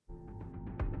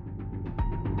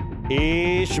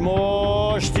És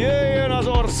most jöjjön az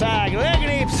ország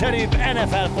legnépszerűbb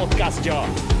NFL podcastja,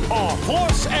 a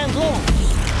Force and Long.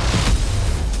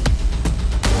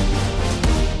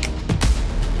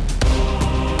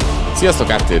 Sziasztok,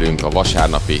 áttérünk a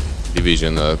vasárnapi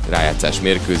Divisional rájátszás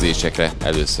mérkőzésekre.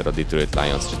 Először a Detroit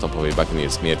Lions és a Tampa Bay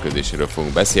Buccaneers mérkőzéséről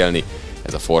fogunk beszélni.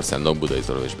 Ez a Force and Long Budai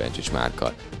Zoló és Bencsics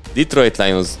Márkkal. Detroit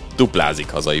Lions duplázik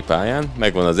hazai pályán,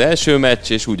 megvan az első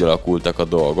meccs, és úgy alakultak a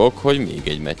dolgok, hogy még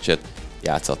egy meccset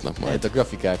játszhatnak majd. Lehet a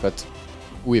grafikákat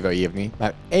újraírni.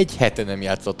 Már egy hete nem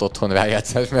játszott otthon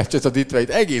rájátszás meccset a Detroit.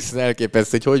 Egészen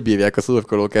elképesztő, hogy bírják a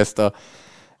szurkolók ezt a...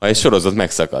 Ha egy sorozat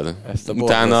megszakad,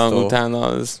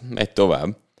 utána ez megy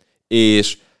tovább.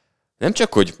 És nem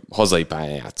csak, hogy hazai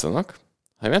pályán játszanak,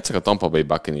 hanem játszanak a Tampa Bay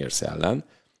Buccaneers ellen,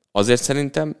 azért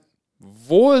szerintem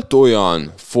volt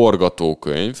olyan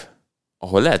forgatókönyv,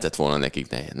 ahol lehetett volna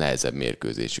nekik nehezebb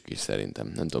mérkőzésük is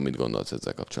szerintem. Nem tudom, mit gondolsz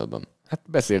ezzel kapcsolatban. Hát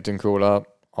beszéltünk róla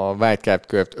a Wildcard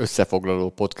kört összefoglaló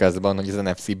podcastban, hogy az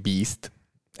NFC Beast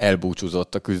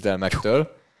elbúcsúzott a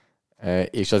küzdelmektől,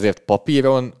 és azért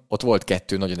papíron ott volt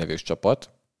 2 nagyon erős csapat.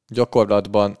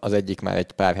 Gyakorlatban az egyik már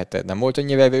egy pár hete nem volt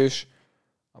annyira erős,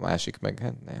 a másik meg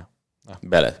hát ne.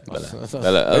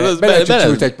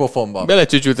 Belecsücsült egy pofonba.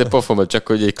 Belecsücsült egy pofonba, csak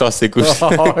hogy egy klasszikus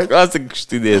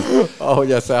idéz.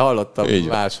 Ahogy ezt hallottam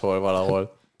máshol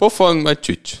valahol. Pofon, majd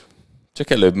csücs. Csak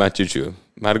előbb már csücsül.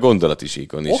 Már gondolati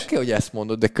síkon is. Oké, hogy ezt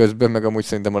mondod, de közben meg amúgy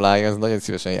szerintem a Lions nagyon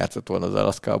szívesen játszott volna az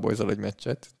Dallas Cowboys-al egy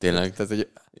meccset. Tényleg? Ez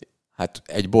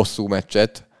egy bosszú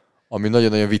meccset, ami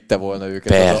nagyon-nagyon vitte volna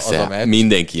őket. Persze, az a meccs.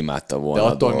 Mindenki imádta volna. De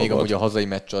attól még amúgy a hazai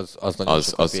meccs az nagyon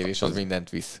sokat ér, és az mindent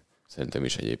visz. Szerintem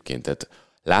is egyébként. Tehát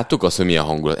láttuk azt, hogy milyen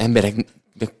hangulat. Emberek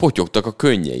meg potyogtak a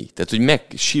könnyei. Tehát, hogy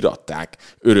megsiratták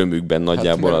örömükben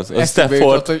nagyjából az. A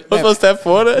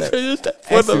Stafford.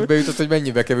 Eszükbe jutott, hogy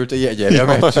mennyibe került a jegyelje a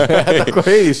meccs. Hát akkor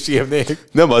én is sírnék.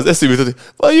 Nem az, eszükbe jutott, hogy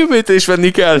van jövő héten is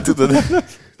venni kell, tudod.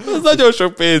 Az nagyon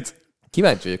sok pénz.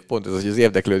 Kíváncsi vagyok pont ez, hogy az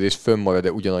érdeklődés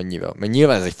fönnmarad-e ugyanannyira. Mert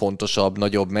nyilván ez egy fontosabb,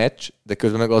 nagyobb meccs, de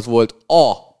közben meg az volt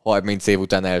a 30 év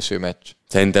után első meccs.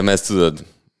 Szerintem ezt tudod.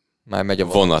 Már megy a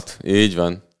vonat. Így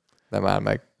van. De már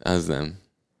meg. Ez nem.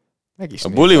 A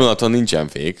buli vonaton nincsen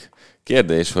fék.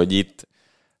 Kérdés, hogy itt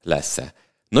lesz-e.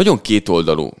 Nagyon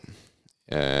kétoldalú,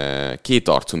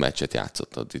 kétarcú meccset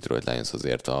játszott a Detroit Lions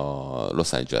azért a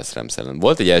Los Angeles Rams ellen.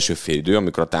 Volt egy első félidő,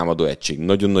 amikor a támadó egység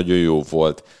nagyon-nagyon jó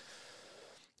volt,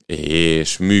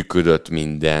 és működött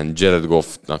minden. Jared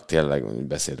Goffnak tényleg,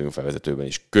 beszéltünk felvezetőben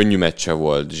is, könnyű meccse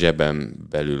volt, zsebem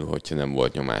belül, hogyha nem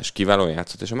volt nyomás. Kiválóan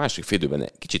játszott, és a másik félidőben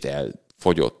kicsit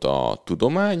elfogyott a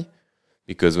tudomány,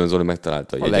 miközben Zoli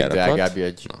megtalálta a legdrágább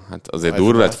jegy. Hát azért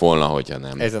durva lett volna, hogyha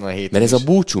nem. Ezen a héten mert ez a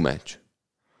búcsú meccs.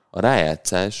 A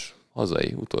rájátszás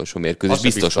hazai utolsó mérkőzés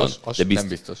biztosan. Nem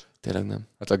biztos. Tényleg nem.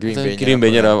 Hát a Green Bay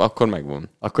nyer, akkor megvan.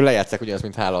 Akkor lejátszák ugyanazt,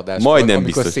 mint háladás. Majdnem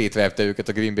amikor biztos. szétverte őket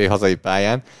a Green Bay hazai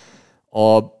pályán.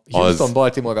 A Houston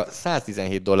Baltimore-ra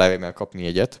 $117 meg kapni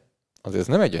jegyet. Azért ez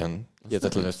nem egy olyan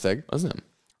hihetetlen összeg. Az nem.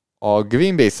 A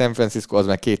Green Bay San Francisco az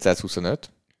már 225.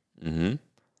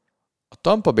 A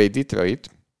Tampa Bay Detroit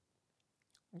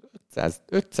 $500.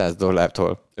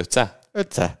 500?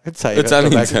 500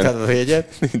 nincsen. Az a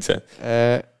jegyet. Nincsen.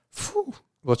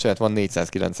 Bocsánat, van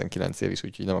 499 év is,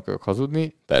 úgyhogy nem akarok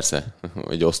hazudni. Persze,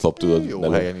 egy oszlop tudod.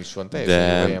 Jó helyen is van,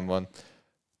 teljesen jó helyen van.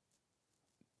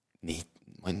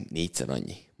 Majdnem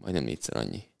négyszer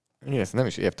annyi. Én ezt nem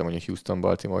is értem, hogy a Houston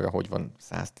Baltimore-ra hogy van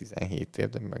 117 év,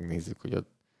 de megnézzük, hogy ott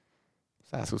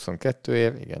 122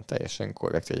 év, igen, teljesen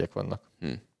korrekt jegyek vannak.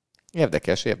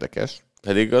 Érdekes.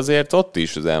 Pedig azért ott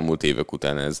is az elmúlt évek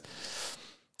után ez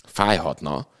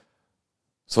fájhatna.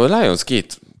 Szóval a Lions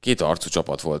két arcú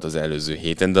csapat volt az előző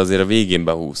héten, de azért a végén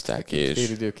behúzták. És...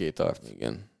 Félidő, két arc.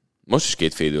 Igen. Most is 2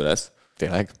 félidő lesz.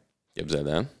 Tényleg? Képzeld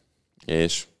el.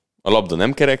 És a labda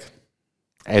nem kerek.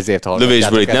 Ezért hallgatjátok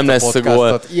lövésből itt nem lesz a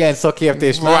gól. Ilyen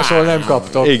szakértést máshol nem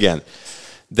kaptok. Igen.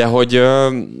 De hogy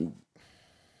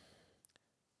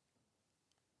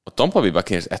a Tampa Bay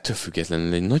Buccaneers ettől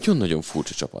függetlenül egy nagyon-nagyon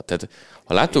furcsa csapat. Tehát,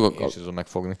 ha láttuk,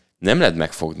 nem lehet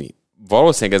megfogni.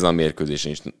 Valószínűleg ezen a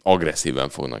mérkőzésen is agresszíven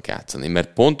fognak játszani,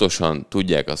 mert pontosan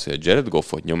tudják azt, hogy a Jared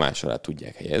Goffot nyomás alá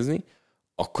tudják helyezni,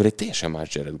 akkor egy teljesen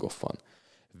más Jared Goff van.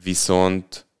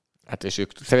 Viszont... Hát és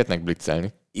ők szeretnek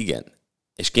blitzelni. Igen.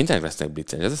 És kénytelenek lesznek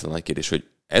blitzelni. Ez az a nagy kérdés, hogy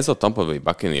ez a Tampa Bay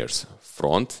Buccaneers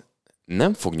front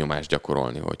nem fog nyomást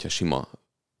gyakorolni, hogyha sima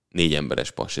 4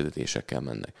 emberes passvezetésekkel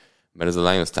mennek. Mert ez a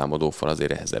Lions támadófal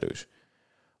azért ehhez erős.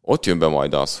 Ott jön be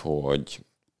majd az, hogy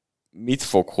mit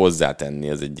fog hozzátenni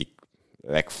az egyik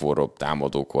legforróbb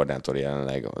támadókoordinátor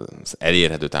jelenleg, az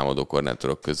elérhető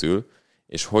támadókoordinátorok közül,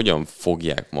 és hogyan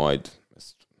fogják majd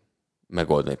ezt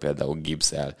megoldani például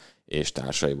Gibbs-el és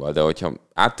társaival. De hogyha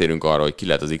áttérünk arra, hogy ki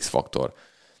lehet az X-faktor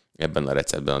ebben a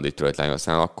receptben a Detroit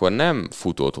Lionsnál, akkor nem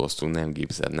futót hoztunk, nem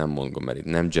Gibbs-et, nem Montgomeryt,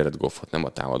 nem Jared Goffot, nem a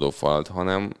támadófalat,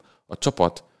 hanem a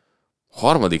csapat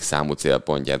harmadik számú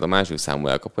célpontját, a második számú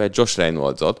elkapóját, Josh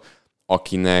Reynoldsot,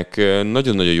 akinek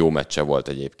nagyon-nagyon jó meccse volt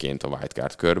egyébként a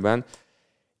wildcard körben,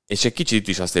 és egy kicsit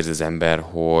is azt érzi az ember,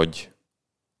 hogy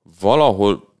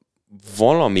valahol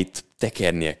valamit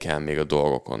tekernie kell még a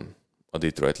dolgokon a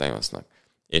Detroit Lionsnak.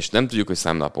 És nem tudjuk, hogy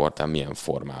Sam Laportán milyen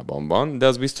formában van, de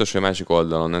az biztos, hogy a másik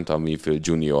oldalon nem tudom, Mayfield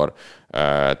Junior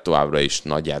továbbra is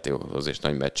nagy játékokat hoz és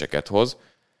nagy meccseket hoz,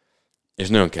 és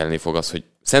nagyon kelleni fog az, hogy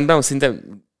Sam Brown szinte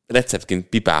receptként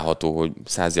pipálható, hogy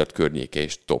 100 yard környéke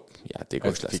és top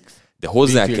játékos lesz. Fix. De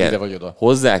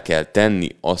hozzá kell tenni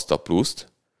azt a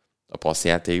pluszt a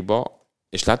passzjátékba,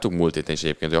 és láttuk múlt héten is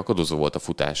egyébként, hogy akadozó volt a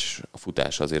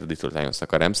futás azért a Detroit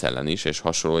Lionsnak a Rams ellen is, és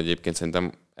hasonló egyébként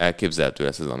szerintem elképzelhető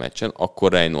lesz ez a meccsen,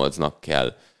 akkor Reynoldsnak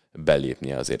kell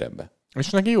belépnie azért ebbe. És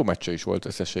neki jó meccse is volt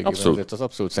összességében. Abszolút. Az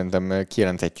abszolút szerintem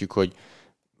kijelenthetjük, hogy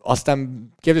aztán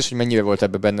kérdés, hogy mennyire volt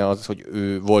ebben benne az, hogy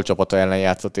ő volt csapata ellen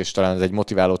játszott, és talán ez egy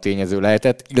motiváló tényező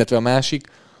lehetett, illetve a másik,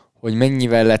 hogy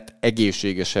mennyivel lett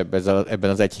egészségesebb ebben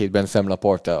az egy hétben Sam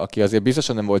Laporta, aki azért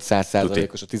biztosan nem volt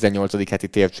 100%-os a 18. heti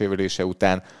térsérülése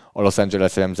után a Los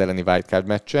Angeles Rams elleni wildcard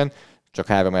meccsen, csak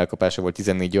 3 elkapása volt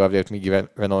 14 yardért, míg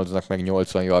Reynoldsnak meg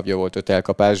 80 yardja volt 5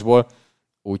 elkapásból,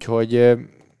 úgyhogy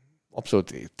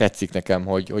abszolút tetszik nekem,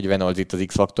 hogy Reynolds itt az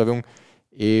X-faktorunk,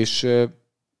 és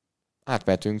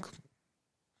átmehetünk.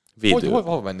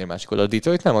 Hol mennél másik oda? A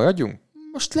Detroit nem maradjunk?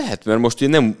 Most lehet, mert most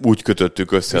nem úgy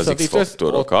kötöttük össze az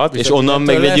X-faktorokat, és onnan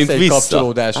meg megyünk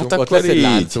vissza. Hát akkor lesz egy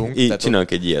láncunk. Így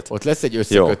csinálunk egy ilyet. Ott lesz egy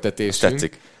összeköttetésünk. Jó,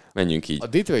 tetszik. Menjünk így. A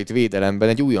Detroit védelemben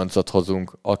egy újoncot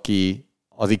hozunk, aki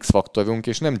az X-faktorunk,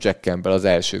 és nem Jack Campbell az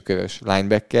elsőkörös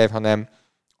linebacker, hanem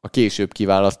a később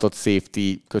kiválasztott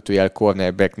safety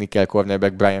 / nickel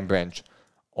cornerback Brian Branch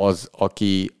az,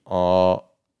 aki a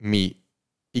mi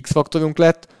X-faktorunk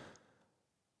lett.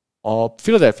 A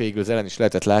Philadelphia Eagles ellen is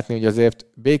lehetett látni, hogy azért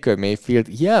Baker Mayfield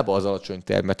hiába az alacsony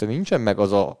termete, nincsen meg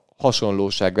az a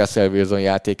hasonlóság Russell Wilson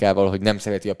játékával, hogy nem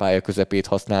szereti a pálya közepét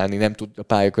használni, nem tud a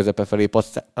pálya közepe felé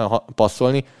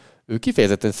passzolni. Ő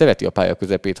kifejezetten szereti a pálya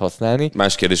közepét használni.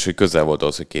 Más kérdés, hogy közel volt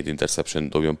ahhoz, hogy 2 interception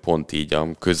dobjon pont így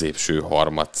a középső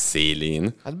harmad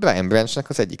szélén. Hát Brian Branchnak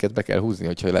az egyiket be kell húzni,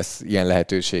 hogyha lesz ilyen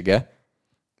lehetősége.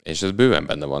 És ez bőven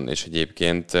benne van, és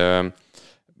egyébként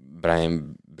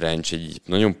Brian Branch egy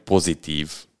nagyon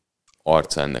pozitív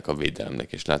arca ennek a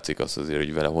védelemnek, és látszik azt azért,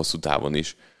 hogy vele hosszú távon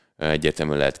is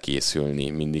egyértelműen lehet készülni,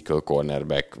 mindig a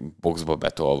cornerback boxba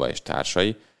betolva és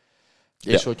társai.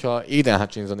 És hogyha Aiden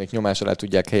Hutchinsonék nyomás alá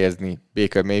tudják helyezni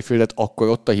Baker Mayfieldet, akkor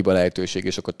ott a hiba lehetőség,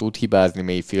 és akkor tud hibázni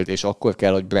Mayfield, és akkor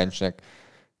kell, hogy Branchnek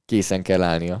készen kell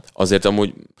állnia. Azért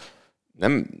amúgy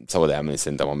nem szabad elmenni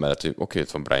szerintem amellett, hogy oké,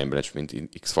 ott van Brian Branch,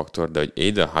 mint X-faktor, de hogy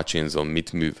Aiden Hutchinson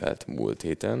mit művelt múlt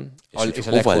héten, és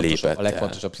hova lépett el. A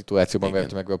legfontosabb szituációban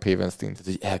verte meg Rob Havenstein.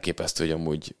 Tehát elképesztő, hogy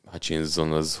amúgy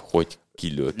Hutchinson az hogy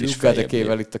kilőtt és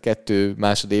feljebb. Itt a 2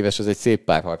 másodéves, az egy szép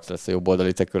párharc lesz a jobb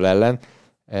oldali tackle ellen.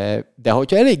 De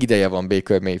hogyha elég ideje van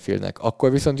Baker Mayfieldnek,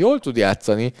 akkor viszont jól tud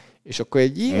játszani, és akkor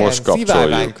egy ilyen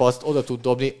szivárványpaszt oda tud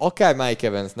dobni, akár Mike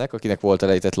Evansnek, akinek volt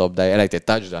elejtett labdája, elejtett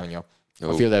touchdownja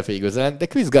a Philadelphia Eagles ellen, de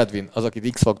Chris Godwin az,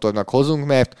 akit X-faktornak hozunk,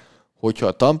 mert hogyha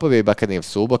a Tampa Bay Buccaneers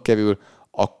szóba kerül,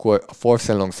 akkor a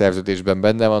Force and Long szerződésben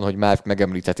benne van, hogy Mark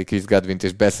megemlítheti Chris Godwint,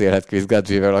 és beszélhet Chris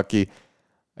Godwinről, aki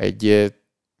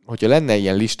hogyha lenne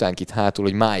ilyen listánk itt hátul,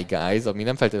 hogy my guys, ami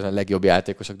nem feltétlenül a legjobb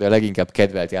játékosok, de a leginkább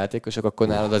kedvelt játékosok, akkor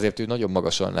nálad azért ő nagyon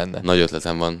magasan lenne. Nagy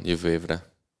ötletem van jövő évre.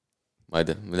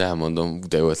 Majd elmondom,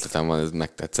 de jó ötletem van, ez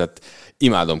megtetszett.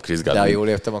 Imádom Chris Godwin. De jól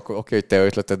értem, akkor oké, hogy te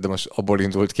ötleted, de most abból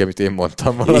indult ki, amit én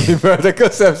mondtam valamiből, de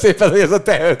köszönöm szépen, hogy ez a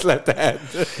te ötleted.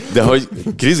 De hogy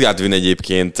Chris Godwin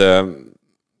egyébként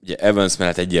ugye Evans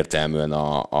mellett egyértelműen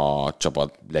a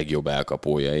csapat legjobb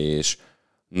elkapója, és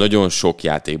nagyon sok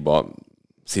játékban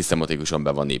szisztematikusan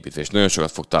be van építve, és nagyon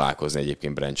sokat fog találkozni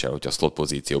egyébként Branch-el, hogyha a slot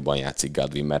pozícióban játszik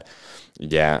Godwin, mert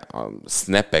ugye a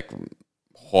snapek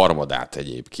harmadát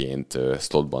egyébként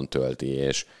slotban tölti,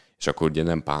 és akkor ugye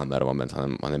nem Palmer van bent,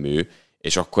 hanem ő,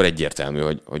 és akkor egyértelmű,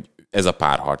 hogy ez a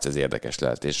párharc, ez érdekes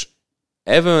lehet, és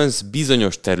Evans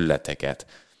bizonyos területeket,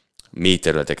 mély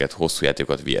területeket, hosszú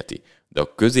játékokat viheti, de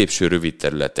a középső rövid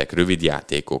területek, rövid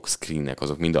játékok, screenek,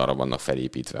 azok mind arra vannak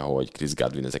felépítve, hogy Chris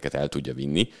Godwin ezeket el tudja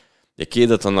vinni. De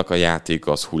Kédatlannak a játék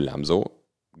az hullámzó,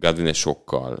 Godwin egy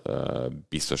sokkal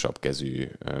biztosabb kezű,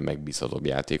 megbízhatóbb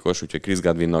játékos, úgyhogy Chris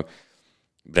Godwinnak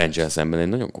Branch-el szemben egy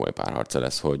nagyon komoly párharca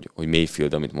lesz, hogy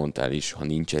Mayfield, amit mondtál is, ha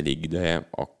nincs elég ideje,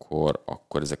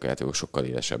 akkor ezek a játékok sokkal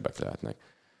élesebbek lehetnek.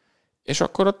 És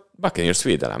akkor a Buccaneers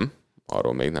védelem,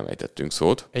 arról még nem ejtettünk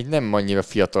szót. Egy nem annyira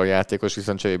fiatal játékos,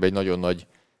 viszont cserébe egy nagyon nagy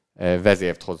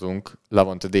vezért hozunk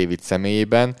Lavonte David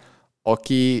személyében,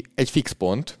 aki egy fix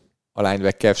pont a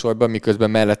linebacker sorban,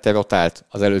 miközben mellette rotált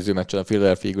az előző meccsen a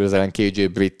Philadelphia Eagles ellen KJ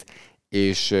Britt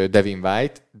és Devin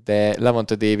White, de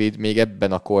Lavonte David még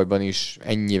ebben a korban is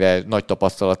ennyire nagy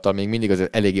tapasztalattal még mindig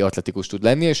azért eléggé atletikus tud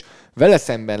lenni, és vele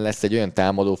szemben lesz egy olyan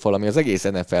támadófal, ami az egész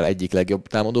NFL egyik legjobb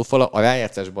támadófala, a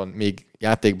rájátszásban még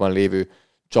játékban lévő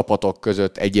csapatok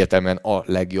között egyértelműen a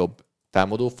legjobb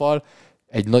támadófal,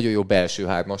 egy nagyon jó belső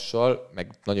hármassal,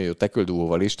 meg nagyon jó tackle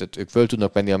duóval is, tehát ők föl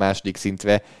tudnak menni a második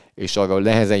szintre, és arra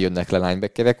nehezen jönnek le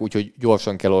linebackerek, úgyhogy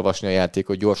gyorsan kell olvasni a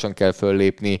játékot, gyorsan kell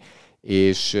föllépni,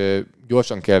 és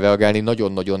gyorsan kell reagálni,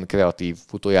 nagyon-nagyon kreatív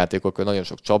futójátékok, nagyon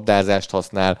sok csapdázást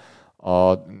használ,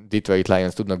 a Detroit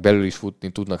Lions tudnak belül is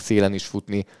futni, tudnak szélen is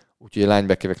futni, úgyhogy a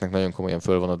linebackereknek nagyon komolyan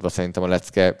föl van adva szerintem a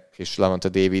lecke, és Lavonte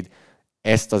David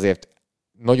ezt azért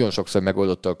nagyon sokszor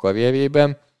megoldotta a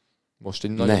karrierjében, most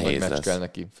egy nagyon nagy meccs kell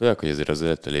neki. Főleg, hogy azért az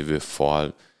előtte lévő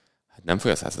fal nem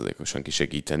fogja 100%-osan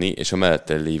kisegíteni, és a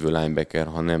mellette lévő linebacker,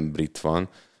 ha nem brit van,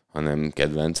 hanem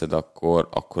kedvenced,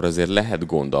 akkor azért lehet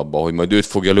gond abba, hogy majd őt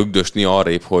fogja lögdösni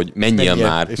arrébb, hogy menjél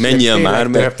már,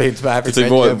 mert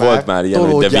volt már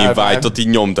ilyen, hogy Devin White-ot így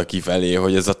nyomta kifelé,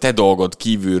 hogy ez a te dolgod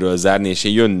kívülről zárni, és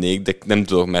én jönnék, de nem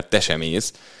tudok, mert te sem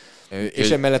ész.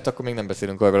 És emellett akkor még nem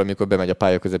beszélünk arról, amikor bemegy a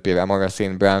pálya közepére Amon-Ra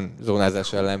St. Brown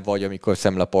zónázás ellen, vagy amikor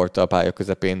Sam Laporta a pálya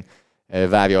közepén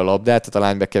várja a labdát, tehát a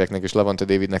linebackereknek és Lavonte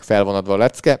Davidnek fel van adva a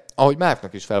lecke, ahogy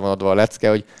Márknak is fel van adva a lecke,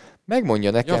 hogy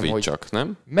megmondja nekem, Javít hogy csak,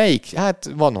 nem? Melyik, hát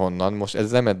van honnan, most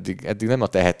ez nem eddig nem a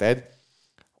te heted.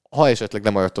 Ha esetleg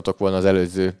nem maradtatok volna az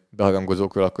előző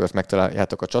beharangozókról, akkor azt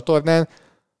megtaláljátok a csatornán.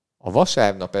 A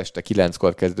vasárnap este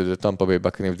 9-kor kezdődő Tampa Bay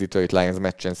Buccaneers Detroit Lions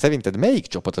meccsen szerinted melyik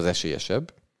csapat az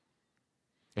esélyesebb?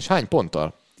 És hány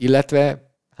ponttal?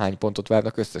 Illetve hány pontot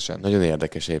várnak összesen? Nagyon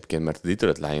érdekes egyébként, mert a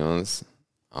Detroit Lions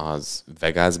az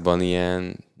Vegasban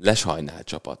ilyen lesajnált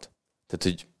csapat. Tehát,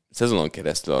 hogy szezonon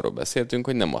keresztül arról beszéltünk,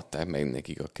 hogy nem adták meg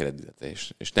nekik a kreditet,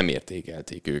 és nem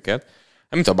értékelték őket.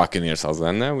 Mint a Buccaneers az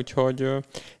lenne, úgyhogy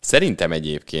szerintem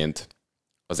egyébként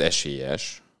az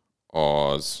esélyes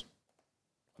az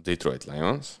a Detroit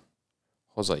Lions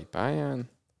hazai pályán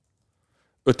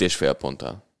 5,5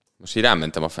 ponttal. Most így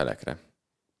rámentem a felekre.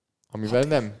 Amivel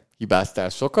nem hibáztál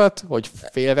sokat, hogy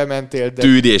félre mentél, de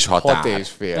tűrés határ.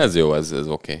 6,5. Ez jó, ez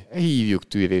oké. Hívjuk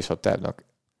tűrés határnak.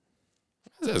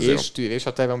 Ez és jó. tűrés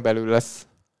határon belül lesz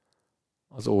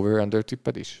az over-under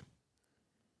tipped is?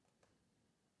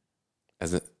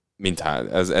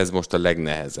 Ez most a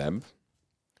legnehezebb.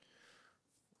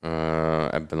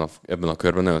 Ebben a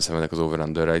körben nagyon szemelek az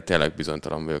over-underre, így tényleg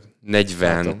bizonytalan vagyok.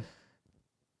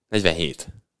 47.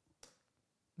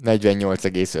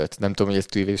 48,5. Nem tudom, hogy ez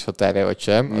tűrés határa vagy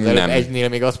sem. Az nem. Egynél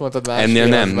még azt mondtad már.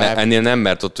 Ennél nem,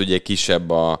 mert ott ugye kisebb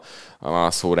a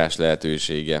szórás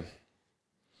lehetősége.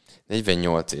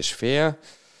 48,5.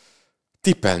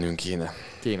 Tippelnünk kéne.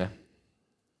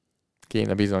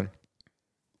 Kéne bizony.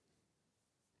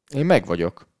 Én meg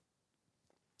vagyok.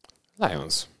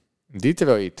 Lions.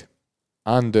 Detroit.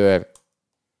 Under.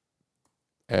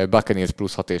 Buccaneers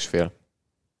plusz 6,5.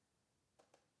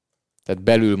 Tehát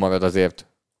belül marad azért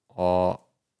a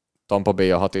Tampa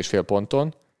Bay a 6,5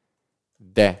 ponton,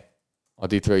 de a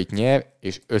Detroit nyer,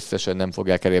 és összesen nem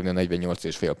fogják elérni a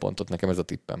 48,5 pontot. Nekem ez a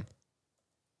tippem.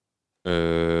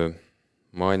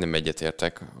 Majdnem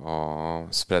egyetértek. A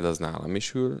spread az nálam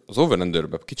is ül. Az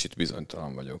over-underben kicsit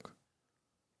bizonytalan vagyok.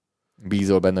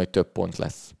 Bízol benne, hogy több pont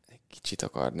lesz. Kicsit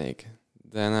akarnék,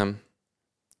 de nem.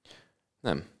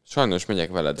 Nem. Sajnos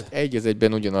megyek veled. Egy az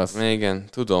egyben ugyanaz. Igen,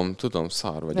 tudom,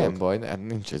 szar vagyok. Nem baj,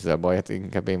 nincs ezzel baj, hát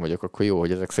inkább én vagyok, akkor jó,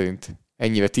 hogy ezek szerint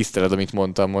ennyire tiszteled, amit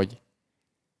mondtam, hogy...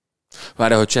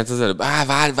 Várj, hogy csinált az előbb?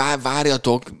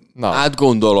 Várjatok,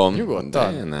 átgondolom.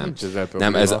 Nyugodtan, nem. Nincs ezzel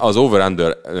probléma. Nem, ez az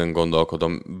over-under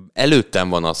gondolkodom. Előttem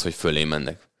van az, hogy fölé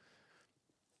mennek.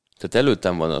 Tehát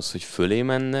előttem van az, hogy fölé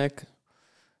mennek,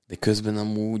 de közben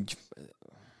amúgy...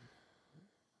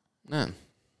 Nem.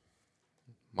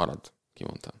 Marad.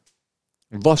 Kimondtam.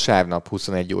 Vasárnap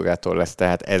 21 órától lesz,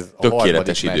 tehát ez a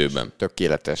tökéletes harmadik időben. Meccs.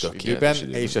 Tökéletes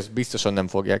időben, és ezt biztosan nem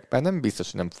fogják, bár nem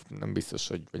biztos,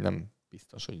 hogy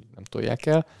nem tolják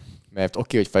el, mert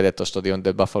oké, hogy fedett a stadion,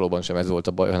 de Buffalo-ban sem ez volt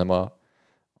a baj, hanem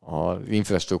az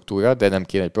infrastruktúra, de nem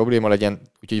kéne, egy probléma legyen.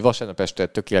 Úgyhogy vasárnap este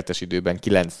tökéletes időben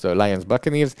 9-től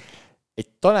Lions-Buccaneers. Egy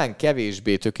talán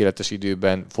kevésbé tökéletes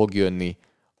időben fog jönni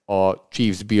a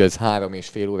Chiefs-Bills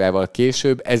 3,5 órával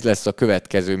később. Ez lesz a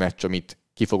következő meccs, amit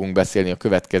ki fogunk beszélni a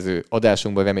következő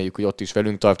adásunkban. Reméljük, hogy ott is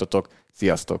velünk tartotok.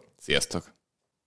 Sziasztok! Sziasztok!